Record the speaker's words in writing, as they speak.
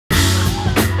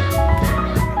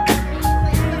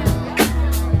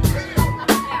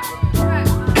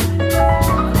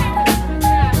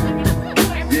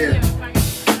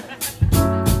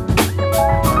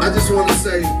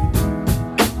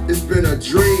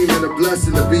dream and a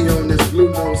blessing to be on this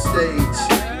Blue Note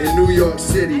stage in New York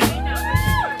City.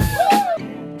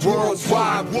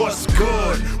 Worldwide, what's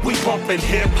good? We bumpin'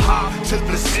 hip hop to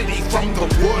the city from the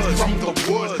woods, from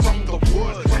the woods, from the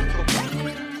woods, from the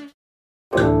woods.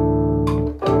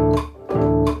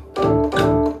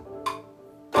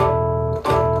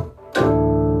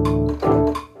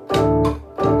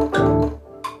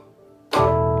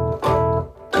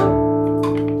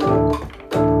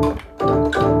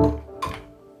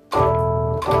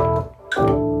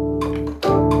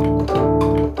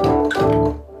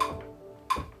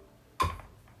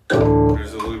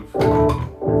 There's a loop.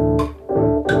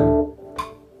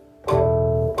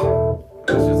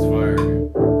 That's just fire.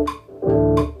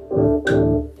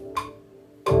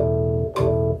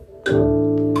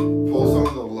 Pull some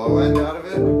of the low end out of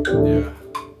it? Yeah.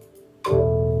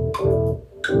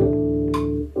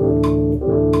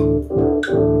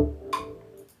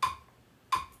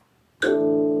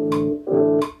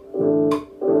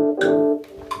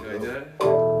 Did I do it?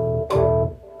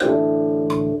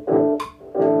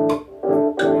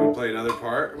 Play another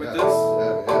part with this?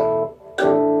 Yeah.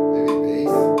 Maybe bass?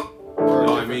 Or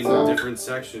No, a I mean sound? different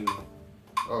section.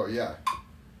 Oh, yeah.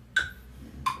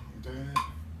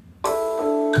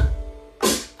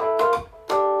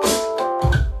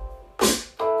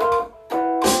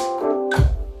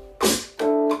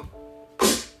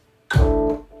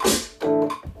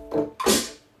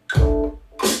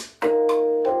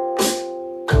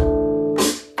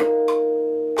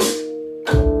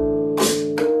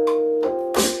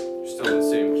 Still in the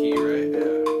same key, right?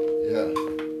 Yeah.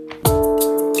 Yeah.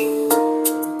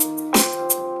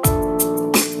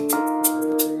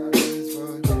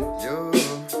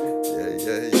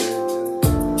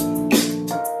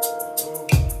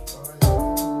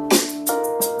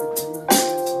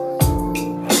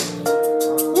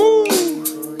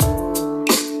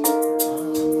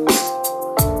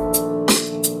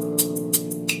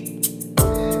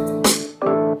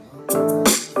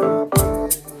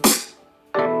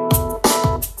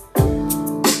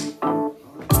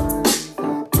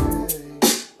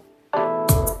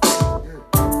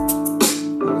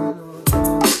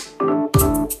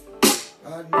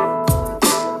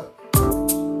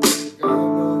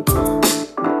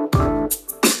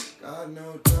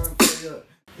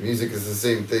 Music is the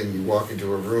same thing. You walk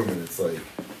into a room and it's like,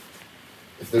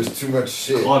 if there's too much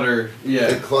shit, Clutter, yeah.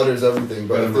 it clutters everything.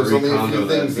 But if there's only a few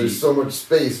things, there's beat. so much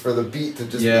space for the beat to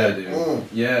just Yeah, be like, dude.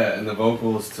 Yeah, and the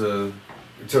vocals to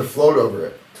float over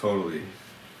it. totally.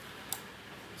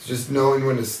 It's just knowing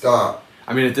when to stop.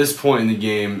 I mean, at this point in the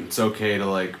game, it's okay to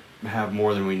like have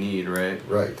more than we need, right?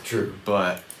 Right, true.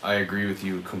 But I agree with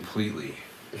you completely.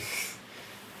 This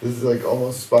is like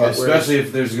almost a spot Especially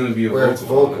if there's going to be a where vocal it's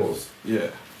vocals. on it. Yeah.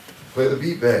 Play the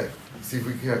beat back. See if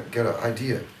we can get an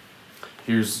idea.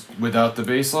 Here's without the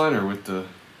bass line or with the...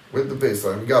 With the bass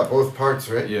line. We got both parts,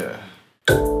 right? Yeah.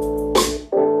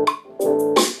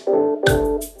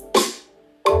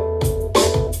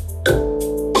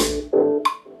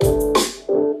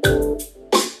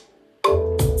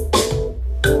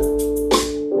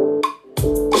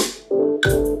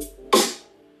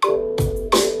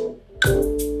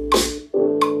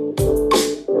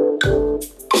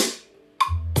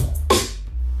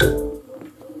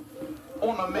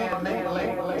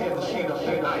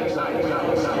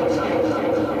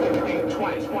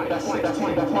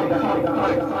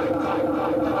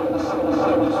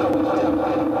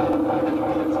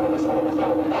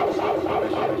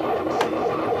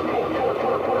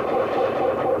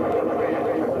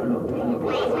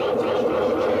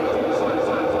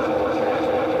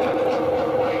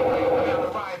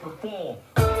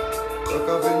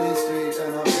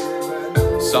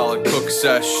 Solid cook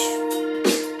sesh.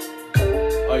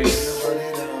 Ice.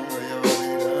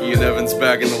 Ian Evans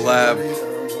back in the lab.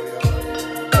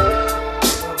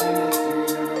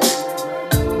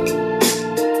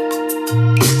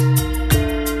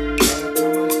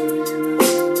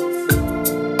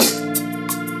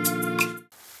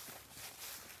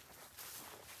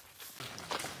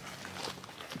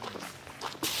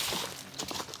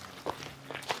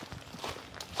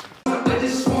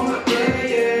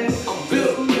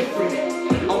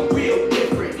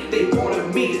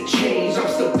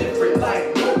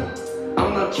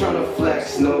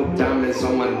 No diamonds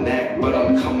on my neck, but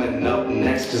I'm coming up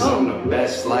next cause I'm the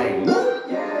best, like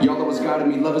y'all know what's guiding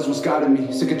me, love is what's guiding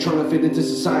me. Sick of trying to fit into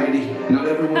society. Not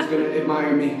everyone's gonna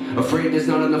admire me. Afraid there's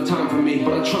not enough time for me,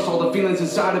 but I trust all the feelings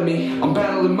inside of me. I'm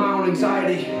battling my own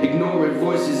anxiety, ignoring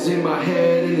voices in my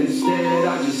head, and instead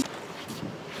I should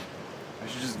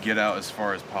just get out as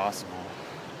far as possible.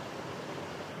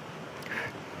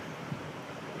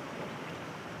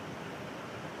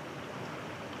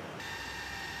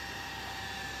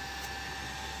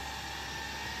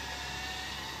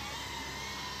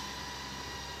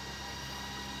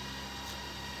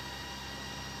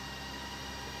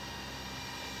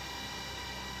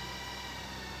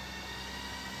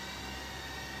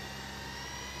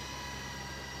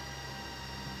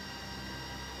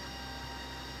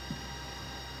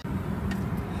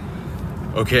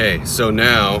 Okay, so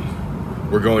now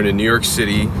we're going to New York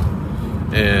City,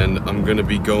 and I'm gonna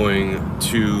be going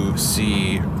to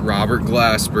see Robert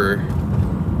Glasper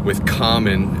with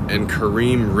Common and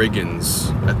Karriem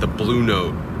Riggins at the Blue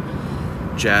Note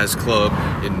Jazz Club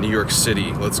in New York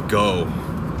City. Let's go.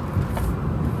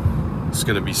 It's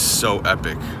gonna be so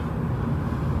epic.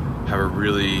 Have a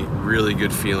really, really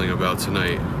good feeling about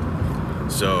tonight.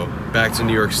 So back to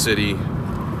New York City.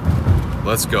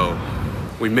 Let's go.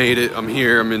 We made it. I'm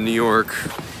here. I'm in New York.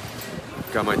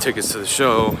 Got my tickets to the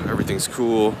show. Everything's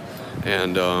cool.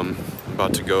 And I'm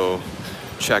about to go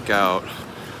check out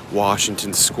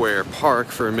Washington Square Park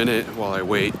for a minute while I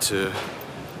wait to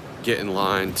get in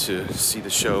line to see the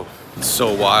show. It's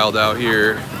so wild out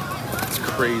here. It's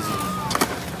crazy.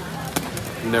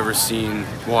 Never seen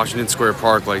Washington Square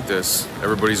Park like this.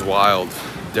 Everybody's wild.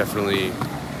 Definitely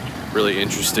really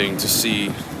interesting to see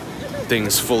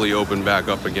things fully open back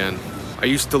up again. I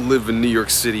used to live in New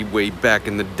York City way back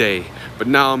in the day, but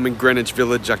now I'm in Greenwich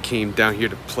Village. I came down here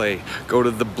to play, go to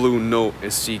the Blue Note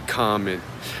and see Common.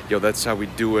 Yo, that's how we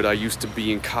do it. I used to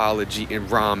be in college eating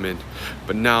ramen,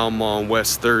 but now I'm on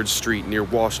West 3rd Street near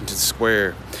Washington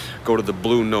Square. Go to the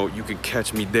Blue Note, you can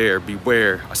catch me there.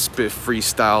 Beware, I spit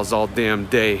freestyles all damn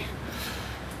day.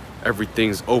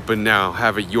 Everything's open now,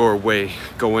 have it your way.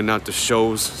 Going out to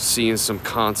shows, seeing some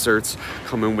concerts,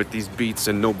 coming with these beats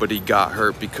and nobody got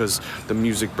hurt because the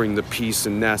music bring the peace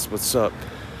and that's what's up.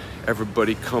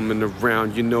 Everybody coming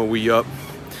around, you know we up,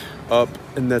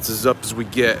 and that's as up as we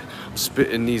get. I'm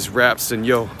spitting these raps and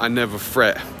yo, I never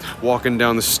fret. Walking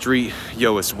down the street,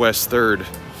 yo, it's West 3rd.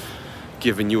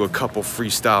 Giving you a couple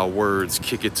freestyle words,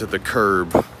 kick it to the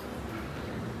curb.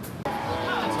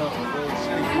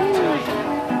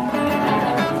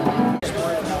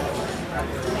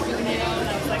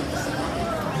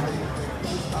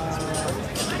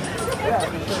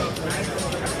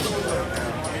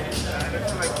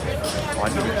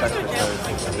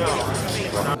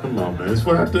 Come on, man. It's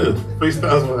what I do.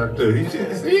 Freestyle's what I do. You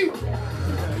see?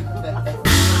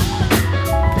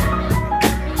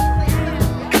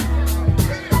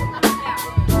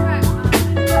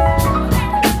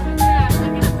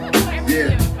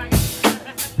 Yeah.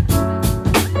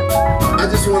 I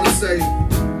just want to say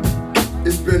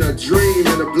it's been a dream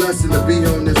and a blessing to be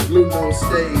on this Blue Note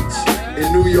stage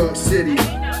in New York City.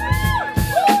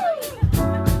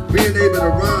 Being able to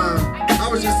rhyme. I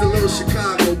was just a little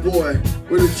Chicago boy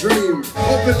with a dream.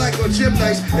 Open like on gym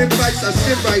nights, invites, I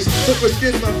send rice. Hook with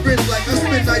skins, my friends like I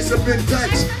spend nights up in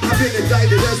dikes. I've been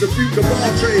indicted as a few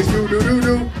cabal trades.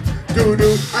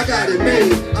 Doo-doo. I got it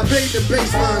made. I paid the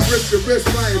bass lines, wrist to wrist,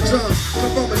 flying drums.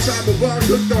 I'm from a tribe of bars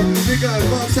hooked on nigga and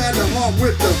moms had the heart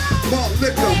with them. Malt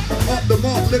liquor, off the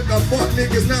malt liquor. Fuck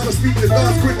niggas, now I speak the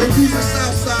guards quicker. Cruising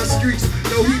Southside streets,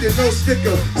 no heat and no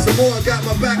sticker. Samoa got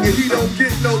my back and he don't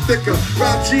get no thicker.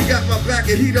 Rob G got my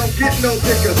back and he don't get no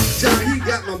thicker. John, he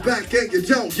got my back and you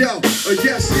don't, yo.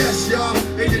 Yes, y'all,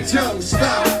 and you don't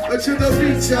stop. To the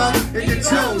beat, y'all, and you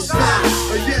don't stop.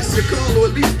 Yes, you call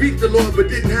or at least beat the Lord, but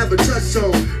didn't have a touch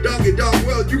on. Dog and dog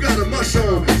world, you got a mush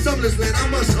on. Some of this land I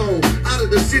must own. Out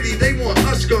of the city, they want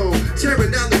us gone.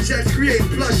 Tearing down the jets, creating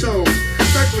plush homes.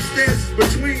 Circumstances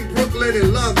between Brooklyn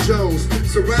and Love Jones.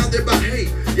 Surrounded by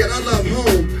hate, yet I love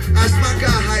home. Asked my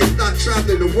guy how he thought trapped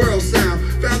in the world sound.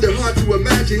 Found it hard to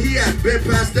imagine he had been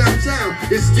past downtown.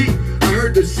 It's deep, I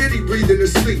heard the city breathing in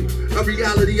sleep. A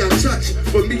reality I touch,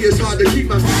 for me it's hard to keep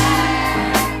my.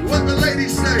 What the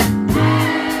ladies say?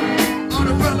 All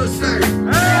the fellas say.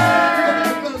 Hey!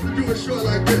 We gonna get the fellas to do a show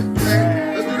like this. Hey,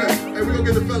 let's do that. Hey, we gonna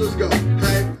get the fellas go.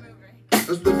 Hey, that's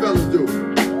what the fellas do.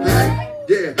 Hey,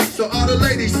 yeah. So all the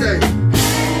ladies say.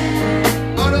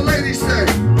 All the ladies say.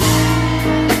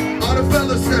 All the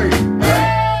fellas say. Hey!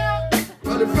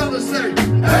 All the fellas say.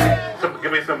 Hey!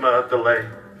 Give me some delay.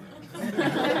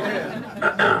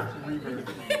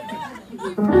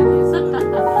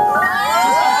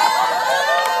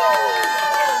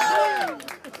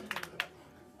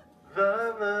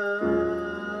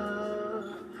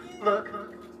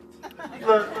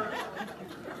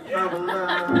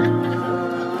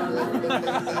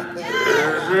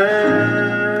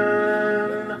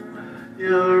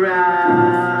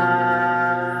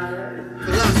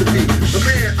 Philosophy, a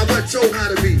man I'm not told how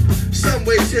to be. Some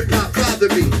ways hip-hop bother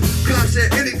me. God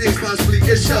said anything's possibly,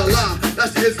 inshallah.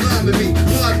 That's the Islam in me.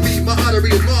 Pardon me, my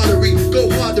artery is artery. Go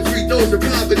hard to free those in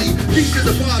poverty. Peace is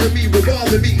a part of me,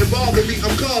 revolving me, involving me.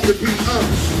 I'm called to be,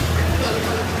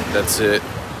 That's it.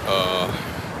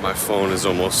 My phone is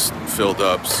almost filled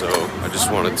up, so I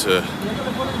just wanted to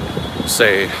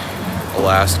say a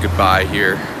last goodbye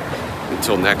here.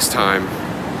 Until next time,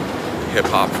 hip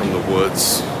hop from the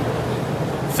woods.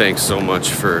 Thanks so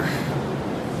much for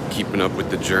keeping up with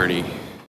the journey.